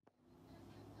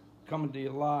Coming to you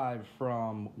live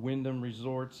from Wyndham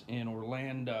Resorts in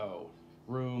Orlando,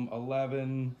 room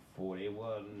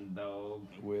 41, dog.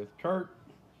 with Kurt.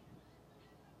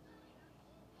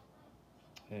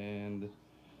 And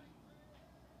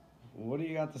what do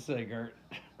you got to say, Kurt?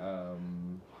 Not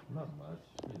much,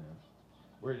 you know.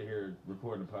 We're here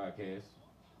recording a podcast,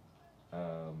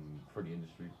 for the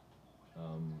industry.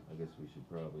 I guess we should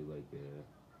probably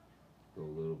go a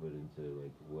little bit into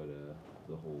what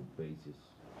the whole basis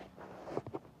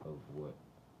of what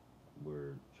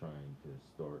we're trying to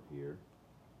start here,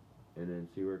 and then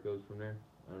see where it goes from there.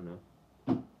 I don't know.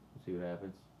 We'll see what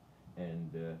happens.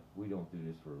 And we don't do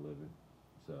this for a living,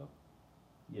 so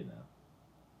you know.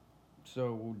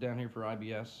 So down here for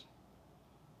IBS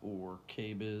or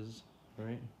KBiz,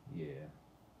 right? Yeah,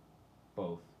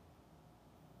 both.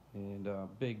 And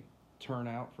big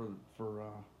turnout for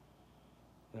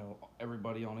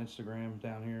everybody on Instagram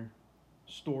down here.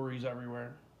 Stories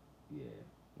everywhere. Yeah.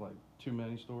 Like too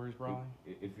many stories, probably.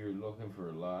 If you're looking for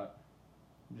a lot,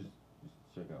 just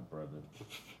check out Brendan.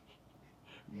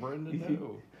 Brendan,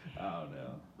 no. I don't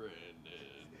know.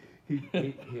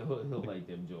 Brendan. He'll like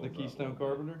them jokes. The Keystone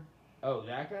Carpenter? Oh,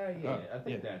 that guy? Yeah, I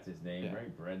think yeah. that's his name, Yeah.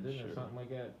 right? Brendan or something like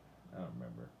that? I don't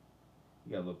remember.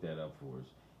 You gotta look that up for us.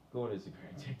 Go on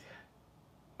Instagram, check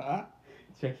that. Huh?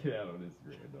 Check it out on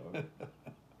Instagram, dog.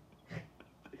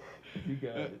 You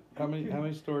got it. How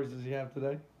many stories does he have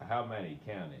today? How many?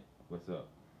 Count it. What's up?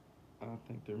 I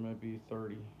think there might be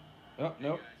 30. Oh,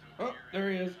 nope. Oh,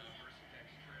 there he is.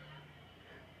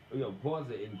 Oh, yo, pause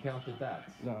it and count the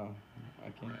dots. No,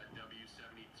 I can't.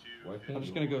 Why can't I'm just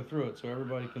you? going to go through it so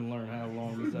everybody can learn how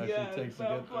long this actually takes to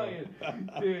get playing.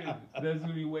 through. Dude, that's going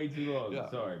to be way too long. Yeah.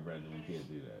 Sorry, Brendan, we can't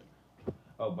do that.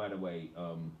 Oh, by the way,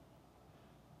 so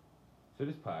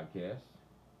this podcast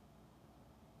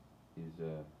is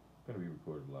going to be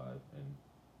recorded live, and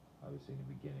obviously in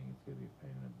the beginning it's going to be a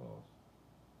pain in the balls.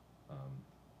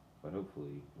 But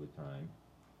hopefully with time,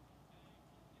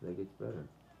 that gets better.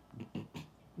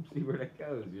 See where that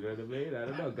goes, you know what I mean? I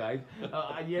don't know, guys. You know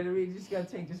what I mean? You just got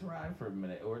to take this ride for a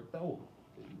minute, or don't.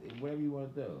 Whatever you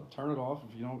want to do. Turn it off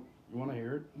if you want to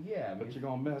hear it. Yeah, I mean, But you're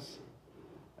going to miss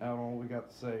out on what we got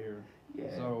to say here.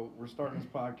 Yeah. So we're starting this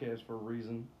podcast for a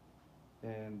reason,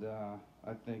 and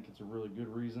I think it's a really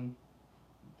good reason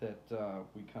that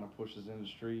we kind of push this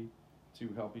industry to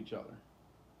help each other.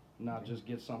 Not just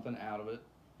get something out of it,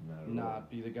 not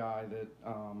be the guy that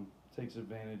takes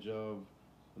advantage of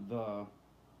the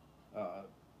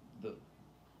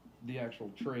actual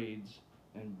trades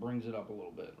and brings it up a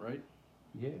little bit, right?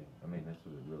 Yeah, I mean that's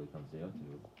what it really comes down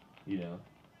to. You know,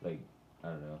 like I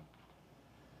don't know.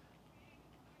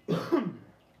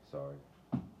 Sorry.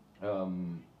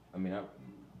 I mean,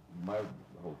 my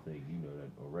whole thing, you know that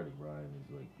already, Ryan,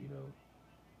 is like, you know,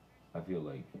 I feel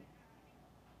like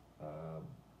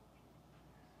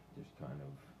just kind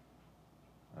of,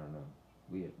 I don't know.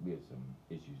 We have some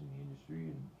issues in the industry,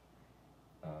 and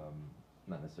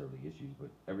not necessarily issues, but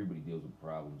everybody deals with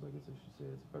problems. I guess I should say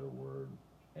it's a better word.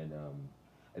 And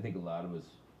I think a lot of us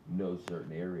know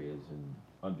certain areas and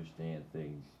understand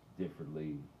things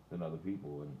differently than other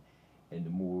people, and the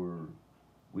more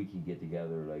we can get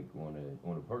together, like on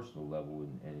a personal level,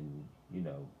 and you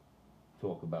know,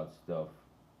 talk about stuff,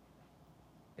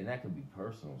 and that can be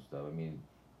personal stuff. I mean,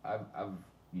 I've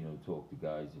you know talked to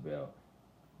guys about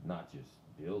not just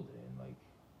building, like,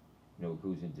 you know, it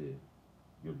goes into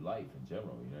your life in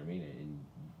general, you know what I mean? And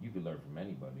you can learn from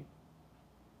anybody.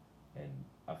 And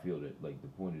I feel that, like, the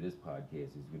point of this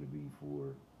podcast is going to be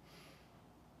for,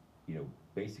 you know,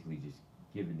 basically just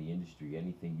giving the industry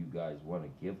anything you guys want to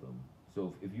give them.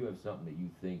 So if you have something that you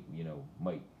think, you know,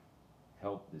 might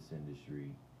help this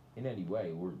industry in any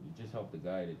way, or just help the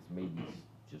guy that's maybe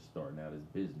just starting out his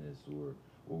business or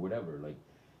whatever, like,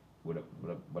 what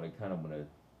I kind of want to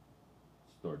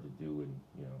start to do, and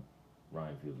you know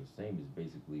Ryan feels the same, is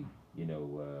basically, you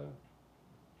know,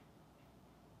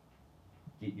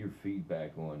 get your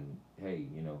feedback on, hey,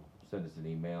 you know, send us an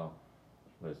email,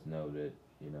 let us know that,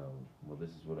 you know, well, this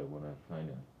is what I want to kind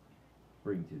of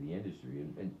bring to the industry,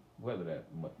 and whatever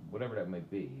that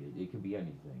might be, it could be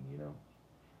anything, you know,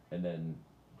 and then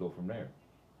go from there,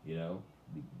 you know.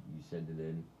 You send it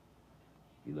in,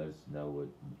 you let us know what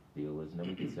the deal is, and then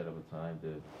we can set up a time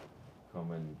to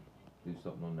come and do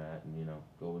something on that, and you know,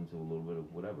 go into a little bit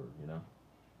of whatever, you know.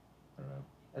 I don't know.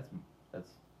 That's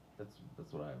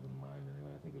what I have in mind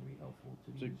anyway. I think it'd be helpful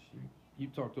to the industry. You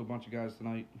talked to a bunch of guys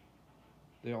tonight.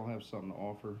 They all have something to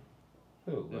offer.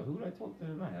 Who? Yeah. Who did I talk to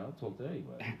tonight? I don't talk to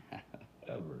anybody.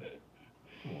 Ever.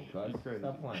 Come on, guys.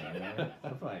 Stop playing, man.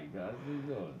 Stop playing, guys. What are you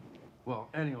doing? Well,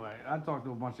 anyway, I talked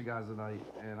to a bunch of guys tonight,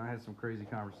 and I had some crazy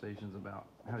conversations about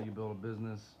how you build a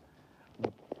business,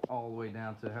 all the way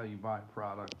down to how you buy a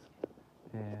product.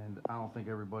 And I don't think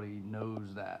everybody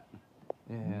knows that.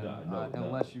 And No.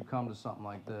 unless you come to something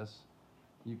like this,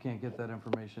 you can't get that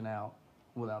information out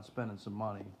without spending some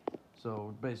money.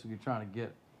 So basically, trying to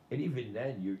get. And even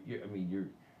then, you're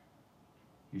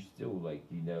still like,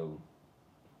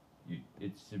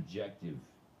 it's subjective.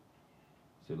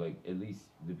 So like, at least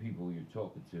the people you're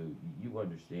talking to, you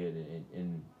understand,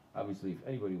 and obviously, if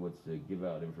anybody wants to give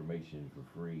out information for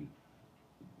free,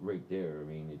 right there, I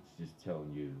mean, it's just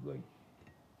telling you, like,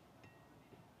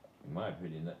 in my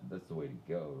opinion, that's the way to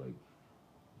go. Like,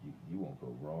 you won't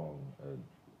go wrong.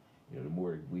 The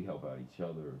more we help out each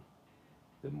other,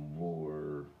 the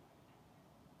more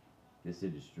this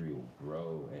industry will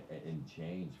grow and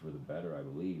change for the better, I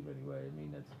believe. Anyway, I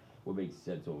mean, that's what makes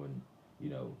sense on,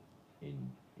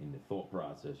 in the thought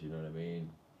process. You know what I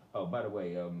mean? Oh, by the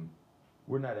way,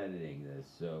 we're not editing this,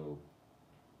 so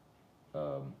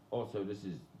also this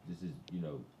is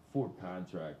for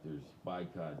contractors, by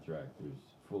contractors,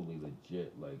 fully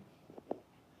legit, like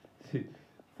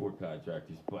for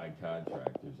contractors, by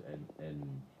contractors,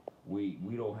 and we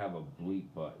don't have a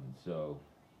bleep button, so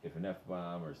if an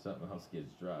F-bomb or something else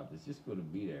gets dropped, it's just going to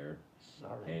be there.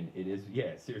 Sorry. And it is,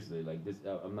 yeah, seriously, like this.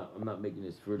 I'm not making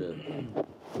this for the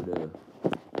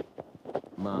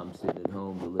mom sitting at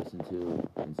home to listen to.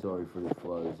 And sorry for the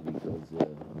fuzz because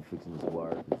I'm fixing this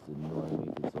wire because it's annoying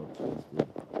me. It's all twisted.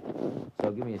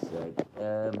 So give me a sec.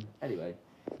 Anyway,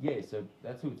 yeah. So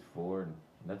that's who it's for, and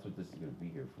that's what this is going to be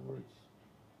here for. It's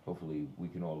hopefully we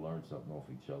can all learn something off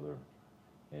each other,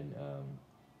 and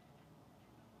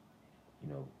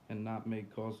And not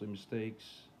make costly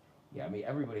mistakes. yeah, I mean,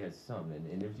 everybody has some,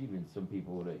 and there's even some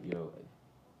people that,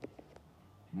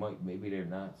 maybe they're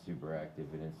not super active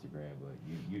in Instagram, but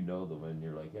you know them, and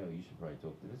you're like, yo, you should probably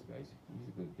talk to this guy. He's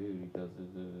a good dude. He does this.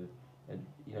 And,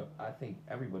 I think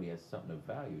everybody has something of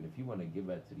value, and if you want to give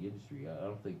that to the industry, I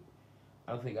don't think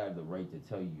I have the right to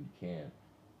tell you can't.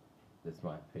 That's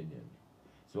my opinion.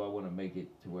 So I want to make it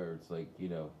to where it's like,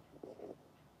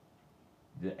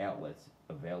 the outlets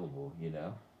available, and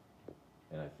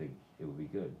I think it would be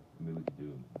good. I mean, we can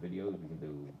do videos, we can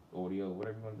do audio,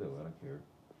 whatever you want to do. I don't care.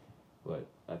 But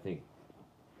I think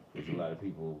there's a lot of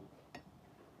people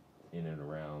in and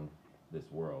around this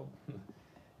world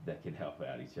that can help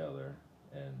out each other,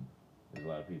 and there's a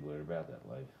lot of people that are about that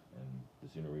life. And the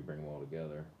sooner we bring them all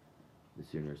together, the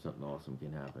sooner something awesome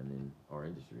can happen in our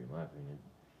industry, in my opinion.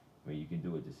 I mean, you can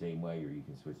do it the same way, or you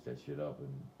can switch that shit up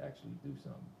and actually do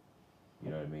something.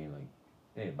 You know what I mean? Like,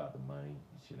 it ain't about the money.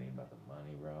 This shit ain't about the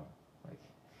money, bro. Like,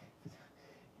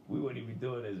 we wouldn't even be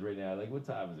doing this right now. Like, what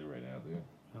time is it right now, dude?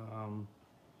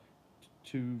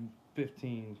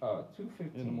 2:15. Oh,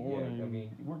 2:15 in the morning. Yeah, I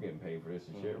mean, we're getting paid for this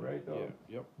and shit, right, though?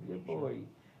 Yeah, yep. Yeah, boy. Sure.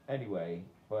 Anyway,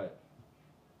 but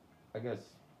I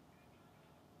guess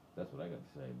that's what I got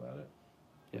to say about it.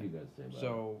 Yeah. What do you got to say about it?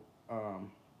 So,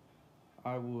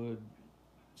 I would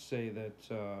say that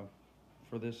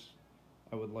for this,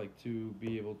 I would like to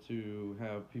be able to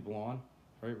have people on,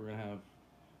 right? We're going to have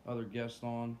other guests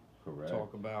on. Correct.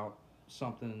 Talk about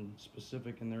something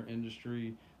specific in their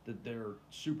industry that they're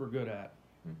super good at,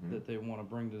 that they want to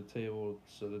bring to the table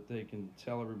so that they can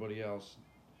tell everybody else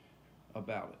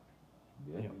about it.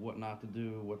 Yeah. What not to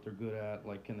do, what they're good at,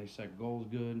 like can they set goals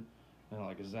good, and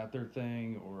like is that their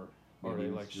thing, or are they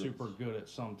like super good at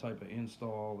some type of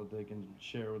install that they can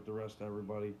share with the rest of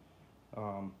everybody,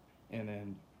 and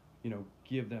then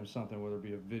give them something, whether it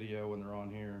be a video when they're on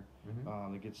here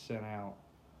that gets sent out,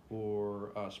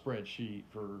 or a spreadsheet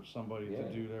for somebody to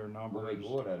do their numbers. We'll make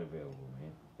all that available,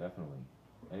 man. Definitely.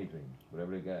 Anything,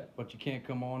 whatever they got. But you can't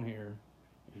come on here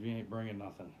if you ain't bringing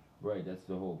nothing. Right, that's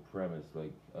the whole premise.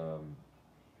 Like,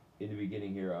 in the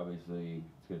beginning here, obviously,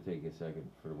 it's going to take a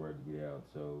second for the word to get out.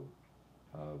 So,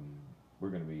 we're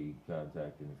going to be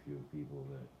contacting a few people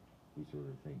that we sort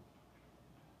of think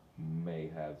may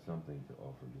have something to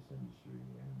offer this industry,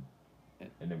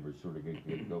 and then we're sort of going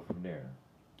to go from there.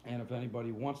 And if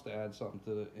anybody wants to add something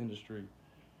to the industry,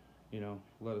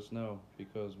 let us know,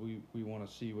 because we want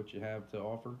to see what you have to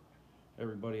offer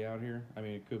everybody out here. I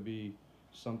mean, it could be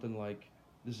something like,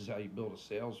 this is how you build a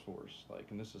sales force,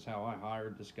 like, and this is how I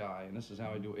hired this guy, and this is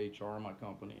how I do HR in my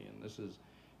company, and this is,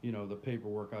 the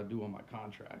paperwork I do on my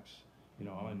contracts.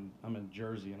 I'm in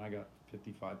Jersey, and I got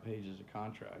 55 pages of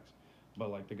contracts, but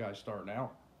like the guy starting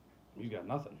out, he's got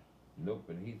nothing. Nope,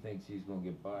 and he thinks he's going to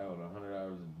get by on 100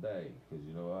 hours a day, because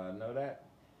I know that,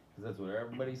 because that's where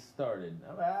everybody started.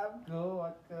 I'm cool,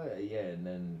 I could. Yeah, and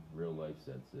then real life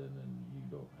sets in, and you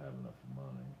don't have enough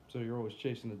money. So you're always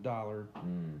chasing the dollar.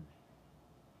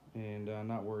 and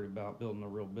not worried about building a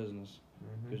real business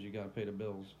because you got to pay the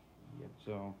bills. Yep.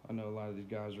 So I know a lot of these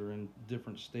guys are in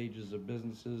different stages of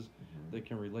businesses that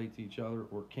can relate to each other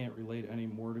or can't relate any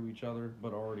more to each other,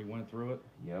 but already went through it.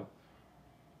 Yep.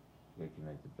 You gotta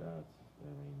connect the dots. I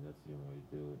mean, that's the only way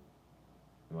to do it.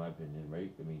 In my opinion,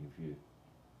 right? I mean,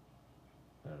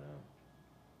 I don't know.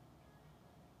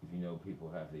 If you know people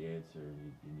have the answer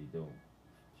and you don't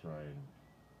try and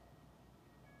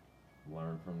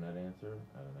learn from that answer,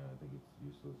 I don't know, I think it's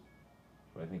useless.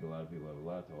 But I think a lot of people have a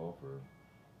lot to offer,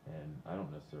 and I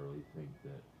don't necessarily think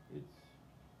that it's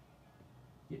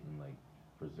getting like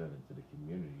presented to the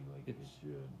community like it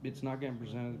should. It's not getting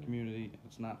presented to the community.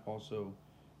 It's not also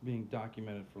being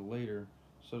documented for later,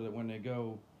 so that when they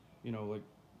go, like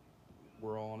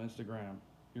we're all on Instagram,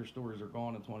 your stories are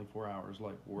gone in 24 hours.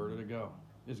 Like, where did it go?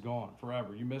 It's gone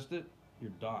forever. You missed it,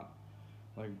 you're done.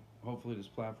 Like, hopefully this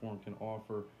platform can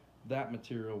offer that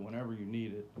material whenever you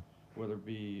need it, whether it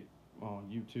be on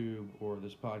YouTube or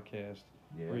this podcast,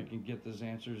 where you can get those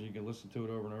answers, you can listen to it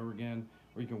over and over again,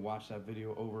 or you can watch that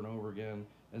video over and over again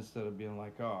instead of being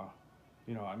like,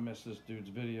 I missed this dude's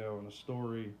video and the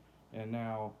story, and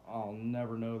now I'll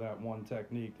never know that one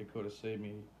technique that could have saved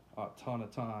me a ton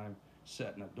of time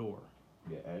setting a door.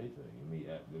 Yeah, anything. I mean,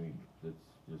 that's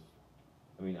just.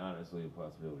 I mean, honestly, the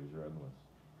possibilities are endless,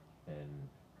 and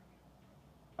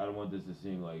I don't want this to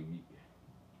seem like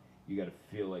you got to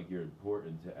feel like you're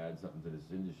important to add something to this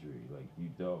industry. Like, you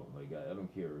don't. Like, I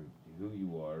don't care who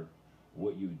you are,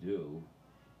 what you do.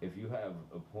 If you have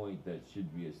a point that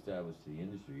should be established to the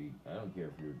industry, I don't care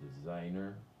if you're a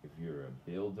designer, if you're a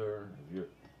builder,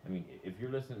 if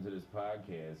you're listening to this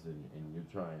podcast and you're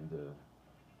trying to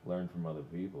learn from other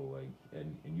people, like,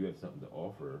 and you have something to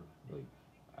offer, like,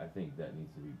 I think that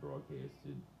needs to be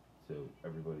broadcasted so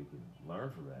everybody can learn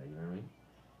from that, you know what I mean?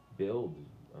 Build,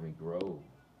 grow.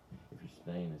 If you're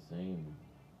staying the same,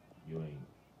 you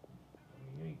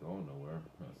ain't going nowhere,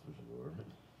 that's for sure.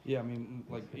 Yeah,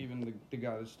 like even the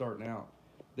guy that's starting out,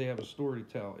 they have a story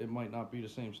to tell. It might not be the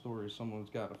same story as someone who's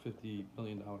got a $50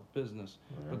 million business,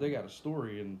 but they got a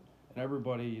story, and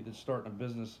everybody that's starting a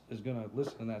business is going to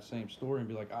listen to that same story and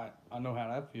be like, I know how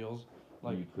that feels.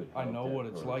 Like, I know what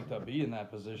it's like to be in that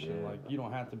position. Yeah. Like, you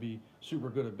don't have to be super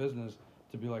good at business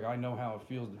to be like, I know how it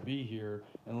feels to be here,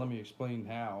 and let me explain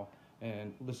how.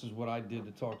 And this is what I did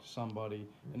to talk to somebody,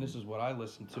 and this is what I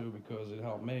listened to because it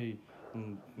helped me.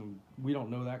 And we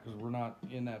don't know that because we're not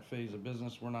in that phase of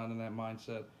business. We're not in that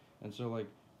mindset. And so, like,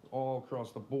 all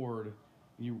across the board,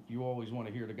 you always want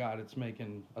to hear the guy that's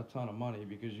making a ton of money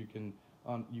because you can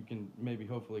maybe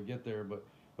hopefully get there, but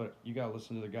you got to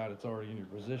listen to the guy that's already in your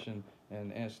position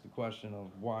and ask the question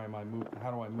of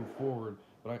how do I move forward?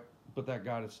 But that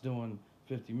guy that's doing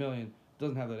 50 million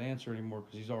doesn't have that answer anymore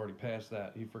because he's already past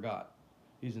that. He forgot.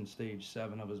 He's in stage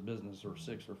 7 of his business, or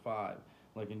 6 or 5.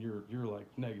 Like, and you're like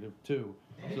 -2. So,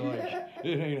 like,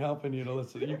 it ain't helping you to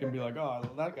listen. You can be like, oh,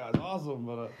 that guy's awesome,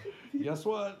 but guess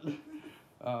what?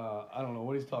 I don't know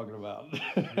what he's talking about.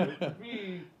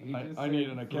 I need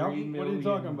an accountant. What are you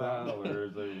talking about?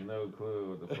 There's no clue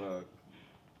what the fuck.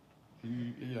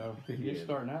 You're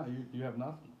starting out. You have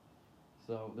nothing.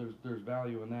 So there's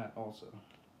value in that also.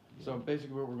 Yeah. So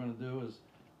basically, what we're going to do is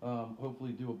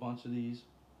hopefully do a bunch of these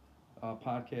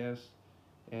podcasts,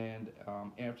 and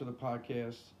after the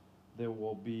podcast, there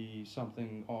will be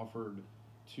something offered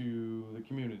to the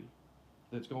community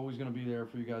that's always going to be there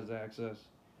for you guys to access.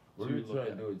 We're going to try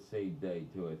to do it same day,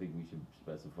 too. I think we should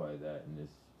specify that in this,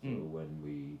 so when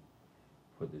we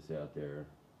put this out there,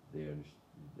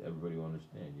 everybody will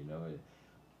understand,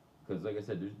 Because, like I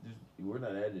said, we're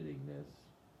not editing this,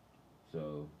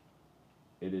 so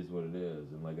it is what it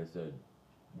is. And like I said,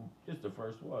 just the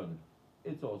first one,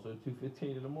 it's also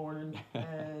 2:15 in the morning,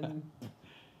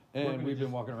 and we've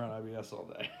been walking around IBS all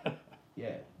day.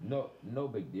 Yeah, no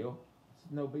big deal. It's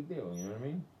no big deal, you know what I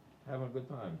mean? Having a good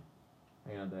time.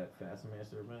 Hanging out at that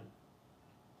Fastmaster event.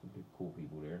 Some cool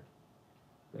people there.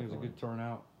 It was a good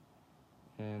turnout.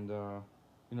 And,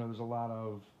 there's a lot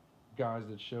of guys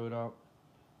that showed up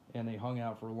and they hung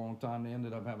out for a long time. They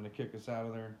ended up having to kick us out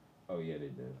of there. Oh, yeah, they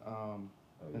did.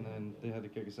 Then they had to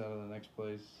kick us out of the next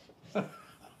place.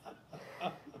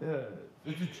 Yeah,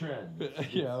 it's a trend.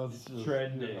 It's just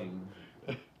trending.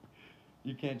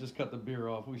 You can't just cut the beer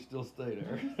off. We still stay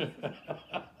there.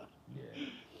 Yeah.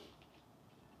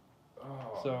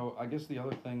 Oh. So I guess the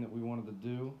other thing that we wanted to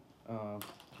do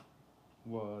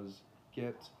was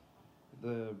get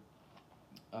the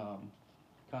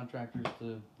contractors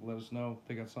to let us know if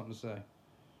they got something to say,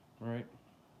 right?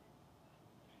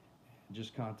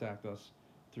 Just contact us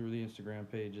through the Instagram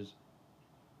pages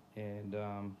and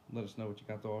let us know what you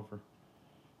got to offer.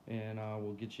 and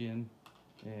we'll get you in,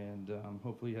 and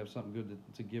hopefully you have something good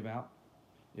to give out.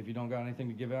 If you don't got anything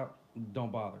to give out,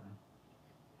 don't bother.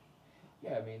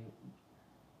 Yeah, I mean,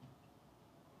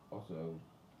 also,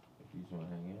 if you just want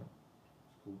to hang out,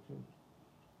 it's cool too.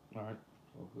 All right.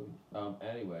 All good.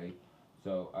 Anyway,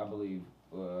 so I believe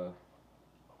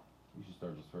we should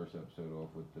start this first episode off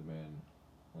with the man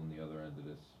on the other end of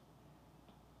this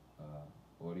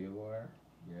audio wire.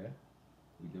 Yeah,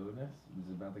 we doing this? This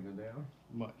is about to go down.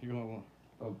 What you gonna?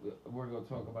 Oh, we're gonna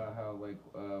talk about how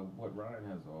what Ryan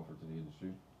has to offer to the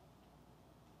industry,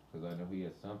 because I know he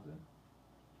has something.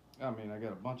 I mean, I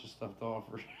got a bunch of stuff to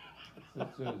offer.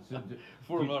 So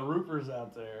For my roofers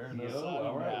out there. Yo,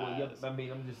 all right. Well, yep, I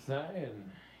mean, I'm just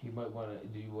saying. You might want to.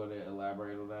 Do you want to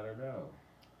elaborate on that or no?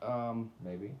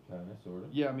 Maybe, kind of, sort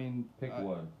of. Yeah, I mean, Pick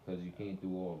one, because you can't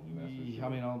do all of them. I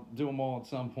mean, I'll do them all at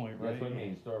some point, right? That's what I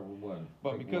mean. Start with one.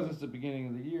 But Pick because one. it's the beginning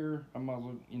of the year, I might as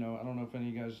well, I don't know if any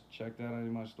of you guys checked out any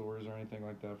of my stories or anything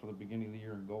like that for the beginning of the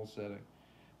year and goal setting,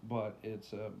 but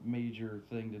it's a major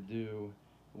thing to do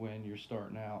when you're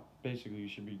starting out. Basically, you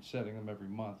should be setting them every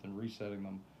month and resetting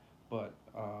them. But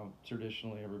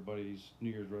traditionally, everybody's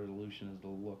New Year's resolution is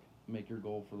to make your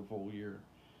goal for the full year.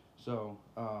 So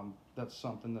that's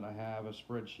something that I have a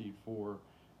spreadsheet for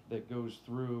that goes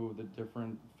through the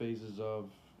different phases of,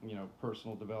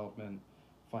 personal development,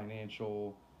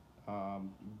 financial,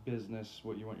 business,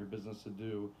 what you want your business to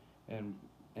do, and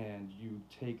you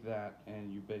take that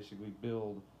and you basically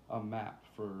build a map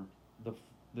for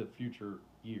the future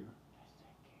year.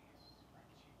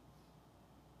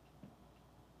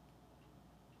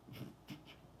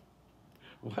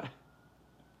 What?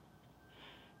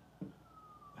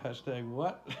 Hashtag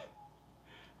what?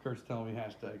 Kurt's telling me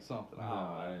hashtag something. No,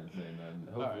 I didn't say nothing.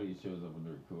 Hopefully right. it shows up in the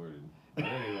recording. But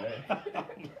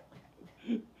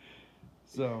anyway.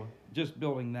 So just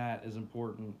building that is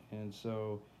important, and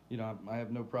so I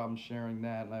have no problem sharing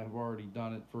that, and I've already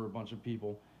done it for a bunch of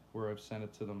people where I've sent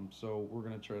it to them. So we're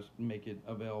gonna try to make it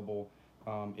available.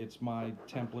 It's my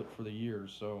template for the year,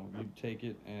 so you take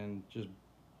it and just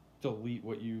delete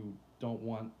what you don't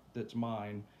want that's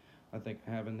mine. I think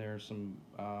I have in there some.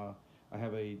 I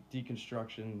have a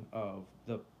deconstruction of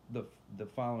the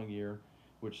following year,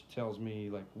 which tells me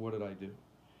like what did I do,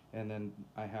 and then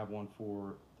I have one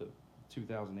for the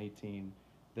 2018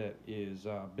 that is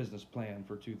business plan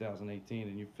for 2018,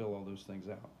 and you fill all those things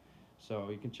out. So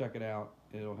you can check it out.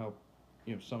 It'll help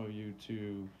some of you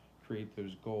to create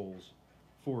those goals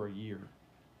for a year.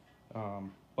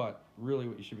 But really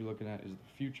what you should be looking at is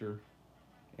the future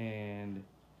and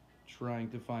trying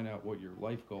to find out what your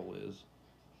life goal is.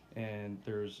 And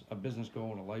there's a business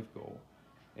goal and a life goal.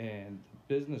 And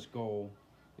the business goal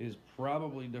is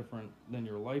probably different than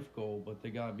your life goal, but they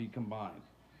gotta be combined.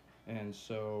 And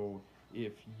so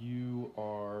if you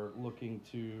are looking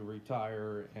to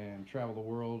retire and travel the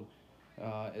world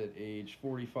at age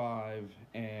 45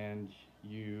 and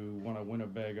you want a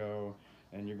Winnebago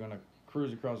and you're going to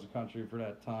cruise across the country for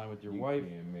that time with your wife. You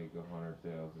can't make $100,000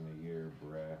 a year,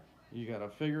 bruh. You got to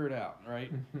figure it out, right?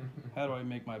 How do I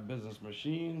make my business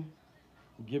machine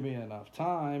give me enough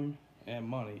time and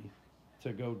money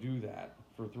to go do that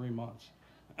for 3 months?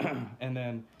 And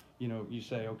then, you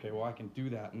say, okay, well, I can do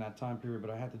that in that time period, but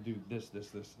I have to do this,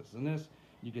 and this.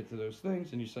 You get to those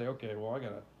things and you say, okay, well, I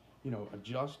got to,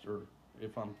 adjust, or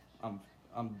if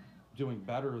I'm doing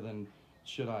better, then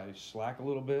should I slack a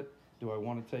little bit? Do I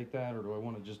want to take that, or do I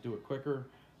want to just do it quicker?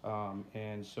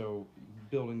 And so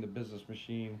building the business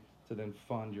machine to then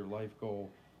fund your life goal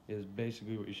is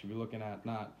basically what you should be looking at,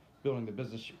 not building the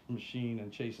business machine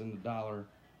and chasing the dollar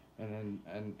and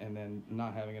then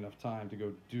not having enough time to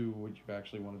go do what you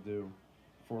actually want to do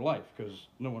for life, because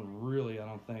no one really,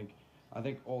 I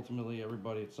think ultimately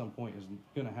everybody at some point is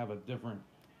going to have a different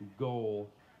goal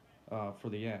for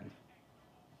the end.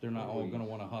 They're not all going to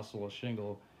want to hustle a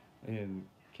shingle in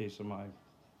case of my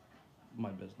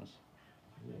business.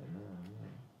 Yeah, no.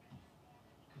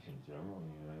 Just in general,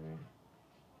 I mean?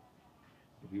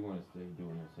 If you want to stay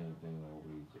doing the same thing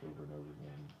always over and over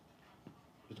again,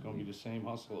 it's going to be the same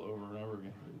hustle over and over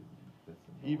again. That's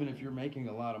Even if you're making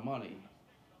a lot of money,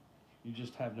 you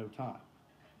just have no time.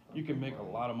 You can make a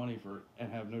lot of money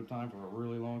and have no time for a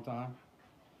really long time,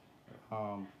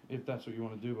 if that's what you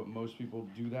want to do. But most people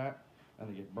do that, and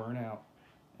they get burnt out,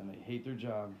 and they hate their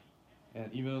job,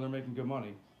 and even though they're making good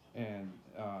money, and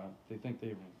they think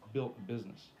they've built a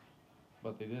business,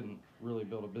 but they didn't really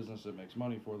build a business that makes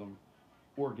money for them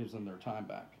or gives them their time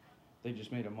back. They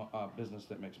just made a business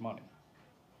that makes money,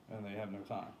 and they have no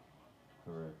time.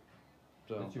 Correct.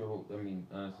 So That's your whole. I mean,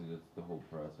 honestly, that's the whole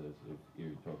process. If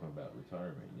you're talking about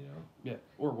retirement, you know. yeah,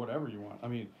 or whatever you want. I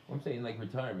mean, I'm saying like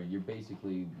retirement. You're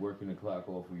basically working the clock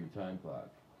off of your time clock.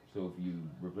 So if you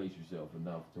replace yourself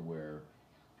enough to where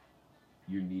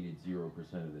you're needed 0%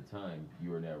 of the time,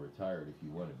 you are now retired if you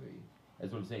want to be.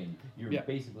 That's what I'm saying. You're Yeah.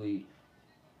 basically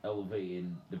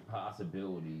elevating the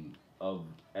possibility of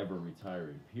ever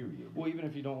retiring. Period. well, even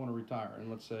if you don't want to retire, and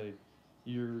let's say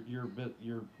your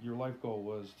life goal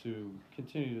was to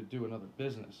continue to do another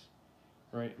business,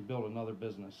 right, and build another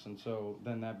business, and so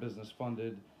then that business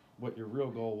funded what your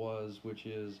real goal was, which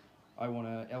is I want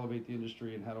to elevate the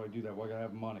industry, and how do I do that? Well, I gotta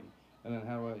have money, and then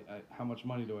how much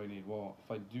money do I need? Well,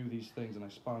 if I do these things and I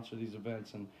sponsor these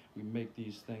events and we make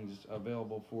these things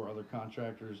available for other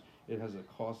contractors, it has a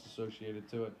cost associated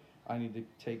to it. I need to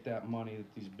take that money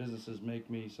that these businesses make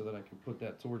me so that I can put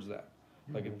that towards that.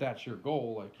 Like if that's your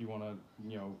goal, like you want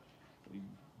to,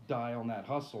 die on that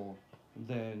hustle,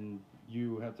 then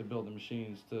you have to build the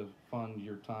machines to fund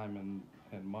your time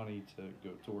and money to go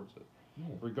towards it, Yeah.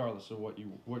 regardless of what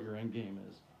your end game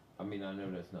is. I mean, I know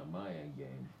that's not my end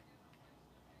game,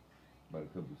 but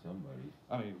it could be somebody's.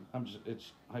 I mean,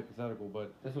 it's hypothetical,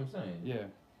 but That's what I'm saying. yeah,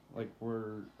 like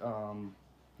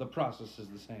the process is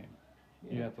the same.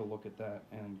 Yeah. You have to look at that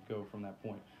and go from that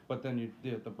point. But then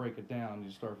you have to break it down. You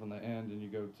start from the end and you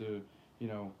go to,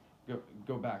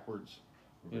 go backwards.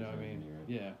 You know what I mean?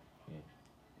 Yeah.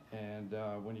 Yeah. And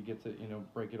when you get to,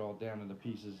 break it all down into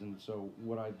pieces. And so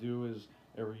what I do is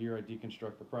every year I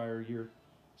deconstruct the prior year,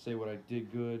 say what I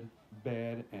did good,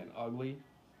 bad, and ugly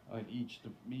in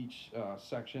each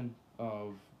section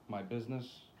of my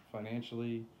business,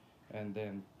 financially, and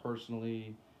then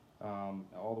personally,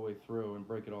 all the way through, and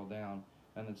break it all down.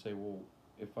 And then say, well,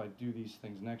 if I do these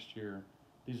things next year,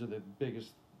 these are the biggest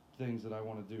things that I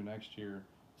want to do next year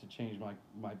to change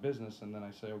my business. And then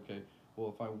I say, okay,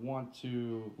 well, if I want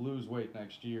to lose weight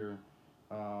next year,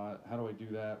 how do I do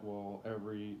that? Well,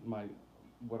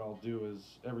 what I'll do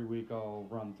is every week I'll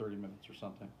run 30 minutes or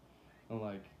something. And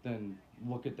then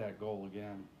look at that goal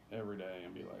again every day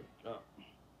and be like, oh,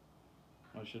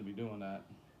 I shouldn't be doing that.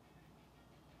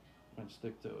 And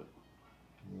stick to it.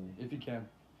 Yeah. If you can.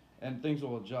 And things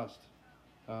will adjust.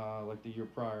 Like the year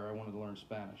prior, I wanted to learn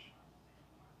Spanish.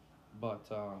 But,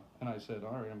 and I said,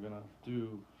 all right, I'm going to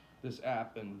do this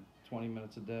app in 20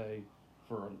 minutes a day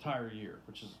for an entire year,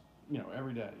 which is,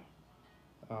 every day.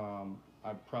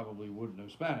 I probably would know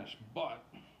Spanish, but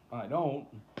I don't,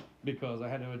 because I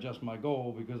had to adjust my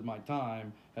goal because my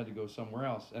time had to go somewhere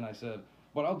else. And I said,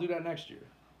 but I'll do that next year.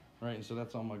 Right? And so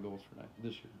that's all my goals for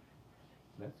this year.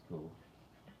 That's cool.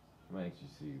 I'm anxious to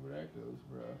see where that goes,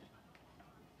 bro.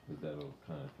 Because that'll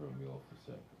kind of throw me off a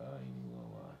sec. I ain't even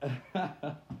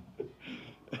gonna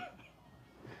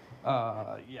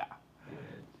lie. Yeah. Yeah,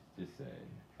 just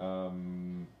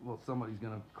saying. Well, somebody's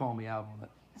gonna call me out on it,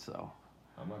 so.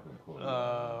 I'm not gonna call you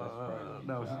out.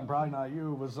 No, it's probably not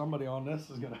you, but somebody on this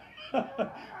is gonna.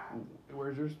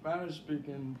 Where's your Spanish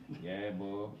speaking? Yeah,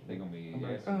 boy. They're gonna be I'm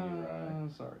like, asking you,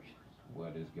 right? sorry.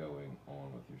 What is going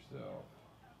on with yourself?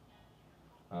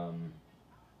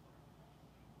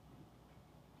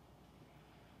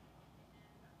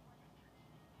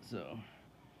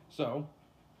 So,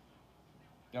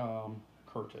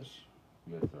 Curtis,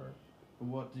 Yes, sir.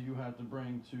 what do you have to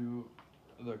bring to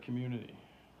the community?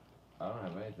 I don't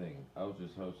have anything. I was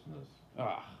just hosting this.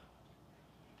 Ah,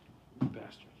 you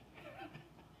bastard.